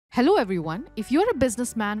Hello everyone, if you're a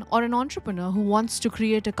businessman or an entrepreneur who wants to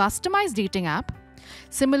create a customized dating app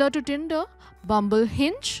similar to Tinder, Bumble,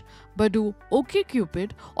 Hinge, Badoo,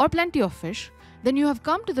 OkCupid or Plenty of Fish, then you have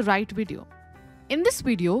come to the right video. In this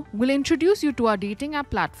video, we'll introduce you to our dating app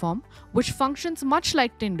platform which functions much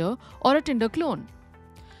like Tinder or a Tinder clone.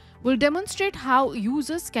 We'll demonstrate how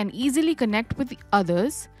users can easily connect with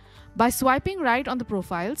others by swiping right on the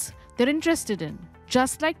profiles they're interested in,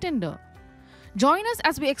 just like Tinder. Join us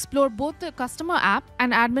as we explore both the customer app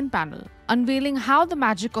and admin panel, unveiling how the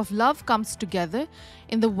magic of love comes together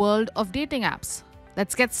in the world of dating apps.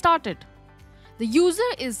 Let's get started. The user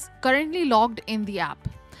is currently logged in the app,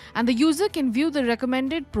 and the user can view the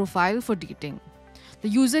recommended profile for dating. The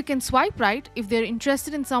user can swipe right if they're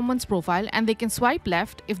interested in someone's profile, and they can swipe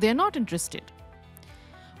left if they're not interested.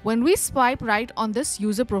 When we swipe right on this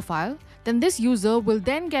user profile, then this user will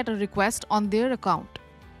then get a request on their account.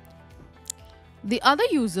 The other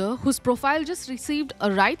user whose profile just received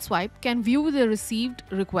a right swipe can view the received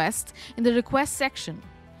requests in the request section.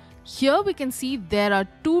 Here we can see there are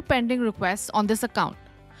 2 pending requests on this account.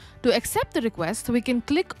 To accept the request, we can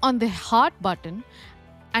click on the heart button,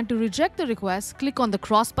 and to reject the request, click on the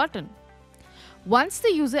cross button. Once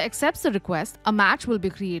the user accepts the request, a match will be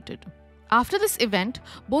created. After this event,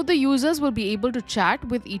 both the users will be able to chat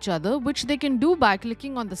with each other, which they can do by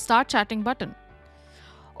clicking on the Start Chatting button.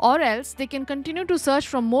 Or else they can continue to search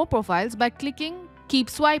for more profiles by clicking Keep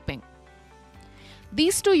Swiping.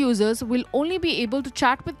 These 2 users will only be able to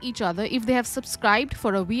chat with each other if they have subscribed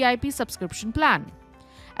for a VIP subscription plan.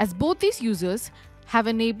 As both these users have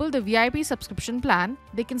enabled the VIP subscription plan,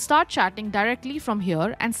 they can start chatting directly from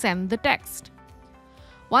here and send the text.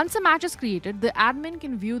 Once a match is created, the admin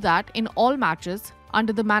can view that in all matches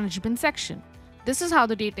under the management section. This is how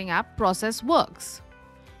the dating app process works.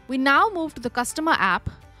 We now move to the customer app,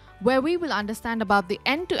 where we will understand about the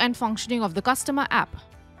end-to-end functioning of the customer app.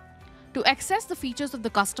 To access the features of the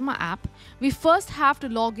customer app, we first have to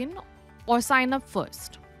log in or sign up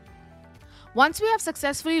first. Once we have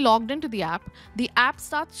successfully logged into the app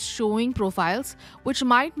starts showing profiles which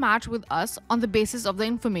might match with us on the basis of the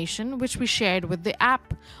information which we shared with the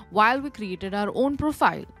app while we created our own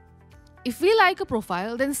profile. If we like a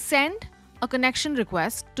profile, then send a connection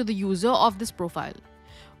request to the user of this profile.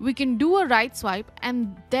 We can do a right swipe,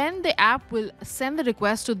 and then the app will send the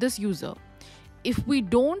request to this user. If we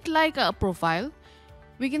don't like a profile,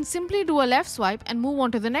 we can simply do a left swipe and move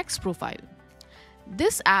on to the next profile.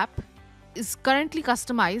 This app is currently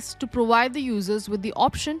customized to provide the users with the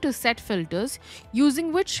option to set filters,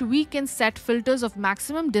 using which we can set filters of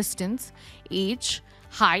maximum distance, age,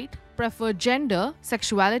 height, preferred gender,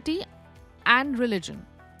 sexuality, and religion.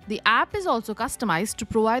 The app is also customized to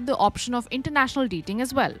provide the option of international dating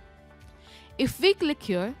as well. If we click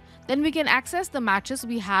here, then we can access the matches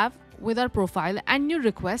we have with our profile and new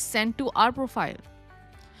requests sent to our profile.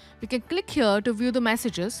 We can click here to view the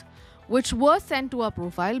messages which were sent to our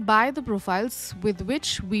profile by the profiles with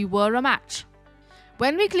which we were a match.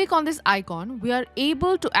 When we click on this icon, we are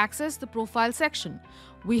able to access the profile section.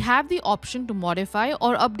 We have the option to modify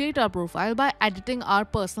or update our profile by editing our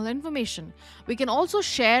personal information. We can also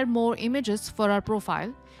share more images for our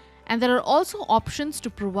profile, and there are also options to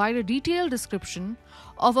provide a detailed description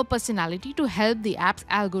of a personality to help the app's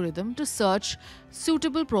algorithm to search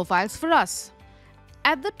suitable profiles for us.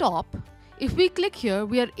 At the top, if we click here,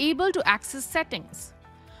 we are able to access settings.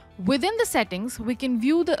 Within the settings, we can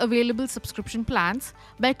view the available subscription plans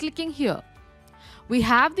by clicking here. We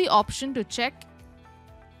have the option to check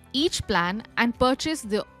each plan and purchase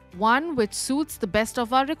the one which suits the best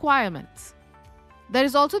of our requirements. There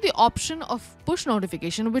is also the option of push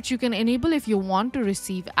notification, which you can enable if you want to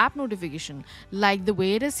receive app notification, like the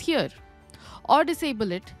way it is here, or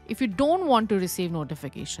disable it if you don't want to receive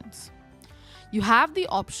notifications. You have the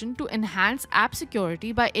option to enhance app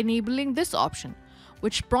security by enabling this option,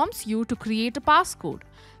 which prompts you to create a passcode.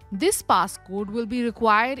 This passcode will be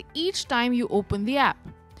required each time you open the app.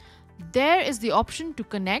 There is the option to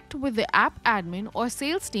connect with the app admin or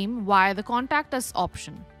sales team via the Contact Us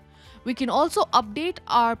option. We can also update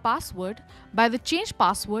our password by the Change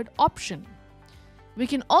Password option. We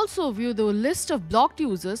can also view the list of blocked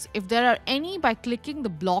users if there are any by clicking the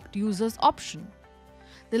Blocked Users option.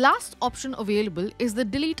 The last option available is the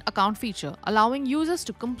Delete Account feature, allowing users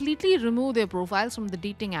to completely remove their profiles from the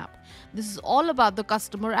dating app. This is all about the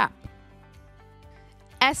customer app.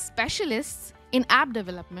 As specialists in app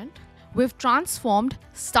development, we've transformed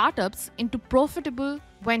startups into profitable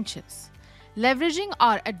ventures. Leveraging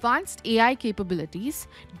our advanced AI capabilities,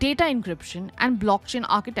 data encryption, and blockchain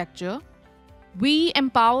architecture, we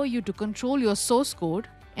empower you to control your source code,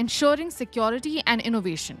 ensuring security and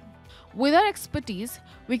innovation. With our expertise,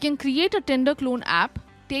 we can create a Tinder Clone app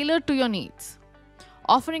tailored to your needs,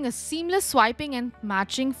 offering a seamless swiping and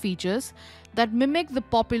matching features that mimic the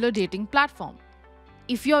popular dating platform.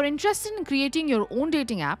 If you're interested in creating your own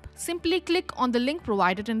dating app, simply click on the link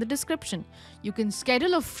provided in the description. You can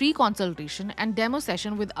schedule a free consultation and demo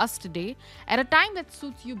session with us today at a time that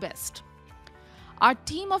suits you best. Our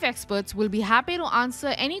team of experts will be happy to answer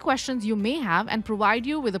any questions you may have and provide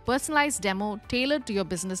you with a personalized demo tailored to your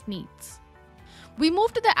business needs. We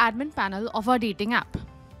move to the admin panel of our dating app.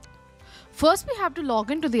 First, we have to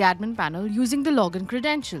log into the admin panel using the login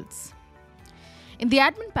credentials. In the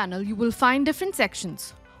admin panel, you will find different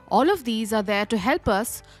sections. All of these are there to help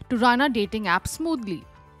us to run our dating app smoothly.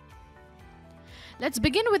 Let's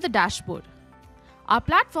begin with the dashboard. Our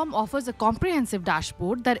platform offers a comprehensive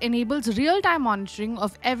dashboard that enables real-time monitoring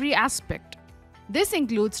of every aspect. This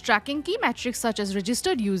includes tracking key metrics such as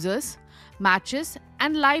registered users, matches,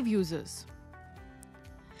 and live users.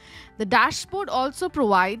 The dashboard also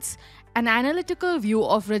provides an analytical view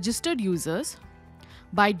of registered users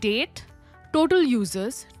by date, total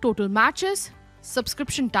users, total matches,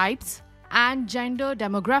 subscription types, and gender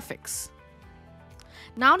demographics.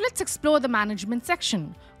 Now let's explore the management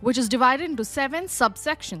section, which is divided into 7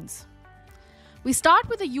 subsections. We start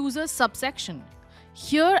with the users subsection.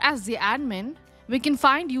 Here, as the admin, we can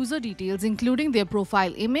find user details including their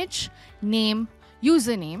profile image, name,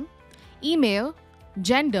 username, email,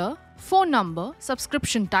 gender, phone number,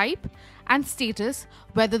 subscription type, and status,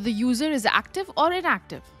 whether the user is active or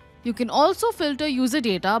inactive. You can also filter user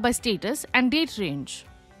data by status and date range.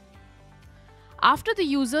 After the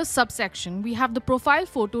users subsection, we have the profile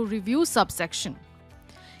photo review subsection.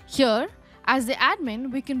 Here, as the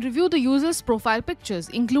admin, we can review the user's profile pictures,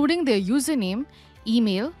 including their username,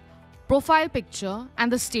 email, profile picture,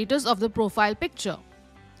 and the status of the profile picture.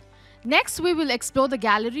 Next, we will explore the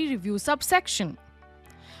gallery review subsection.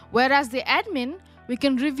 Whereas the admin, we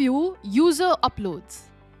can review user uploads.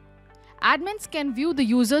 Admins can view the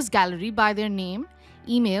user's gallery by their name,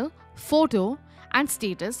 email, photo, and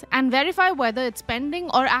status and verify whether it's pending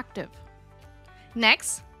or active.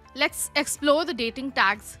 Next, let's explore the dating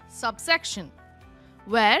tags subsection,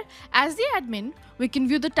 where, as the admin, we can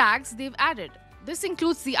view the tags they've added. This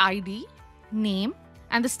includes the ID, name,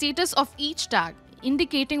 and the status of each tag,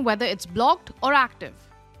 indicating whether it's blocked or active.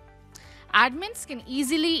 Admins can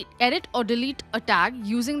easily edit or delete a tag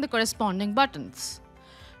using the corresponding buttons.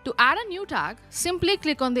 To add a new tag, simply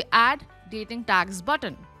click on the Add Dating Tags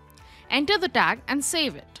button. Enter the tag and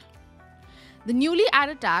save it. The newly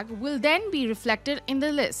added tag will then be reflected in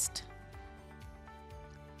the list.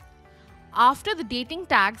 After the dating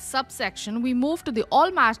tags subsection, we move to the All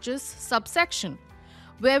Matches subsection,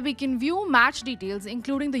 where we can view match details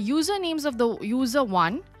including the usernames of the user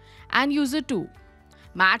 1 and user 2,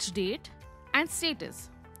 match date, and status.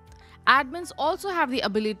 Admins also have the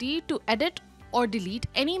ability to edit or delete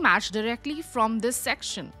any match directly from this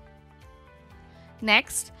section.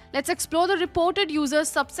 Next, let's explore the Reported Users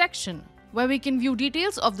subsection, where we can view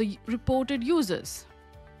details of the reported users.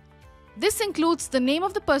 This includes the name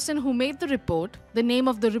of the person who made the report, the name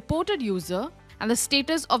of the reported user, and the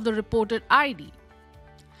status of the reported ID.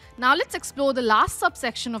 Now let's explore the last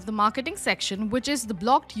subsection of the marketing section, which is the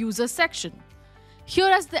Blocked Users section.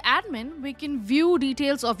 Here, as the admin, we can view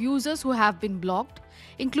details of users who have been blocked,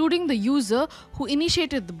 including the user who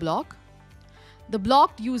initiated the block, the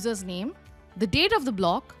blocked user's name, the date of the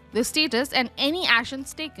block, the status, and any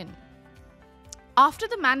actions taken. After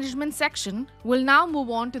the management section, we'll now move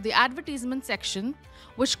on to the advertisement section,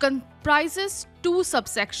 which comprises 2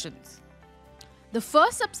 subsections. The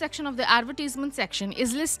first subsection of the advertisement section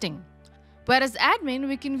is listing, whereas admin,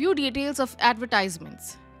 we can view details of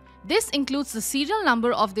advertisements. This includes the serial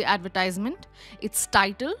number of the advertisement, its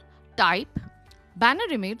title, type, banner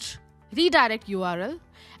image, redirect URL,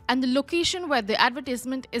 and the location where the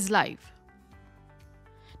advertisement is live.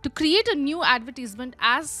 To create a new advertisement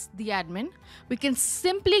as the admin, we can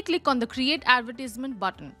simply click on the Create Advertisement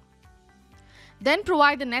button. Then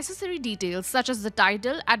provide the necessary details such as the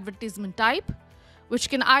title, advertisement type, which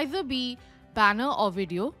can either be banner or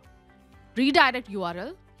video, redirect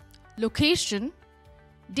URL, location,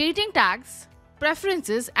 dating tags,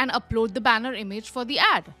 preferences, and upload the banner image for the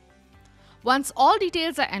ad. Once all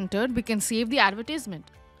details are entered, we can save the advertisement.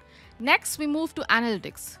 Next, we move to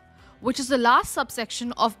Analytics, which is the last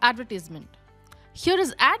subsection of advertisement. Here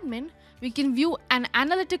as admin, we can view an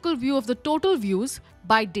analytical view of the total views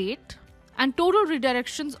by date and total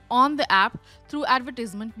redirections on the app through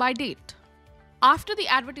advertisement by date. After the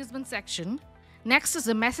advertisement section, next is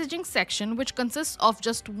the messaging section, which consists of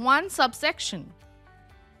just one subsection.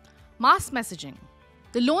 Mass messaging.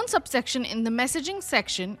 The lone subsection in the messaging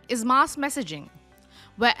section is mass messaging,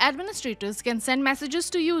 where administrators can send messages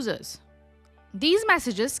to users. These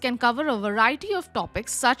messages can cover a variety of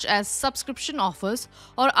topics such as subscription offers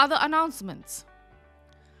or other announcements.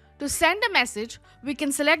 To send a message, we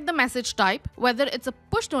can select the message type, whether it's a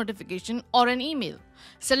push notification or an email.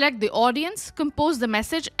 Select the audience, compose the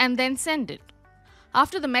message, and then send it.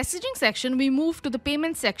 After the messaging section, we move to the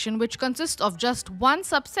payment section, which consists of just one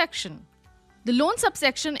subsection. The lone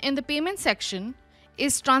subsection in the payment section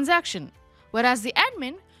is transaction, whereas the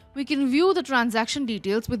admin, we can view the transaction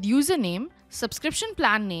details with username, subscription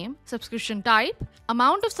plan name, subscription type,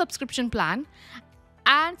 amount of subscription plan,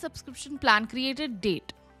 and subscription plan created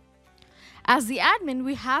date. As the admin,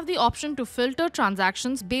 we have the option to filter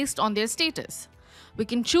transactions based on their status. We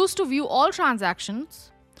can choose to view all transactions,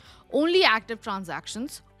 only active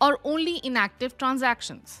transactions, or only inactive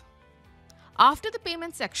transactions. After the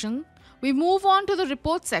payment section, we move on to the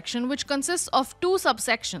report section, which consists of two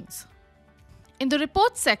subsections. In the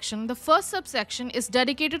reports section, the first subsection is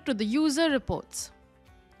dedicated to the user reports.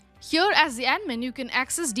 Here, as the admin, you can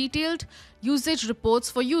access detailed usage reports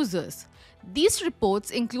for users. These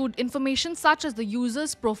reports include information such as the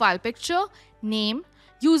user's profile picture, name,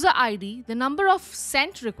 user ID, the number of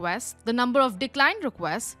sent requests, the number of declined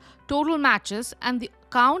requests, total matches, and the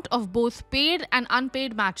count of both paid and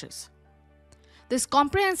unpaid matches. This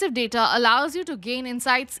comprehensive data allows you to gain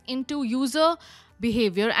insights into user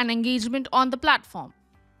behavior and engagement on the platform.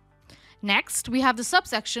 Next, we have the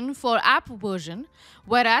subsection for app version,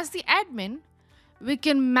 whereas the admin, we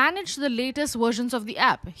can manage the latest versions of the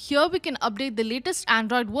app. Here we can update the latest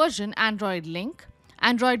Android version, Android link,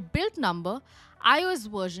 Android build number, iOS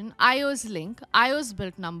version, iOS link, iOS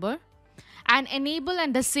build number, and enable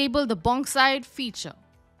and disable the bonk side feature.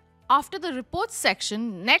 After the reports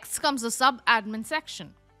section, next comes the sub-admin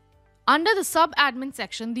section. Under the sub-admin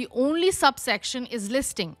section, the only subsection is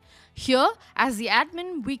listing. Here, as the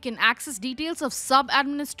admin, we can access details of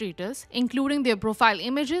sub-administrators, including their profile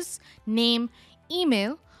images, name,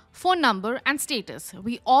 email, phone number, and status.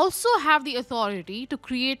 We also have the authority to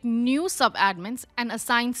create new sub-admins and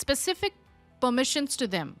assign specific permissions to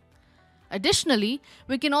them. Additionally,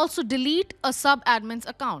 we can also delete a sub-admin's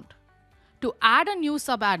account. To add a new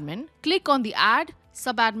sub-admin, click on the Add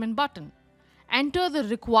Sub-admin button. Enter the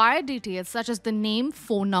required details such as the name,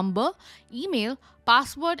 phone number, email,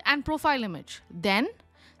 password, and profile image. Then,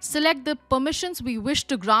 select the permissions we wish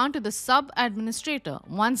to grant to the sub-administrator.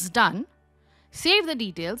 Once done, save the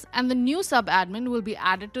details and the new sub-admin will be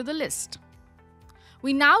added to the list.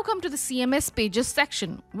 We now come to the CMS pages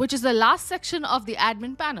section, which is the last section of the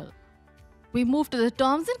admin panel. We move to the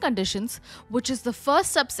terms and conditions, which is the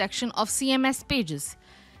first subsection of CMS pages.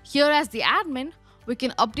 Here, as the admin, we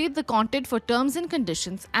can update the content for terms and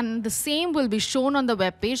conditions, and the same will be shown on the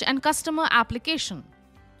web page and customer application.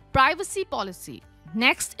 Privacy policy.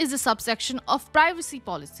 Next is the subsection of privacy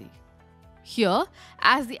policy. Here,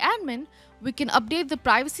 as the admin, we can update the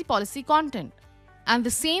privacy policy content, and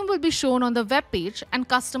the same will be shown on the web page and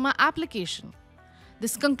customer application.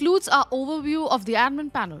 This concludes our overview of the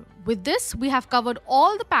admin panel. With this, we have covered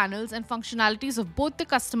all the panels and functionalities of both the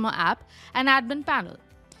customer app and admin panel.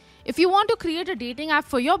 If you want to create a dating app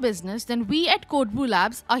for your business, then we at Brew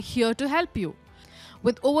Labs are here to help you.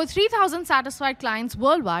 With over 3,000 satisfied clients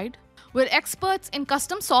worldwide, we're experts in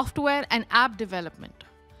custom software and app development.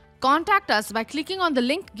 Contact us by clicking on the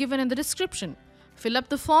link given in the description. Fill up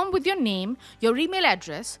the form with your name, your email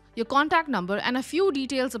address, your contact number, and a few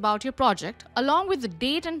details about your project, along with the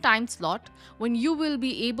date and time slot when you will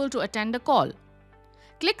be able to attend a call.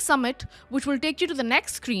 Click Submit, which will take you to the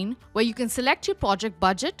next screen where you can select your project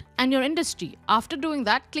budget and your industry. After doing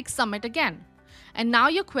that, click Submit again. And now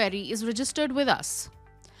your query is registered with us.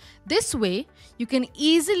 This way, you can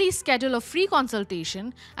easily schedule a free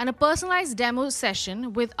consultation and a personalized demo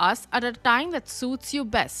session with us at a time that suits you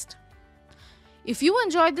best. If you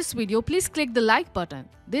enjoyed this video, please click the like button.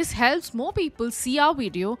 This helps more people see our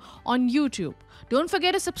video on YouTube. Don't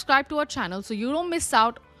forget to subscribe to our channel so you don't miss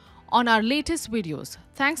out on our latest videos.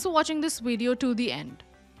 Thanks for watching this video to the end.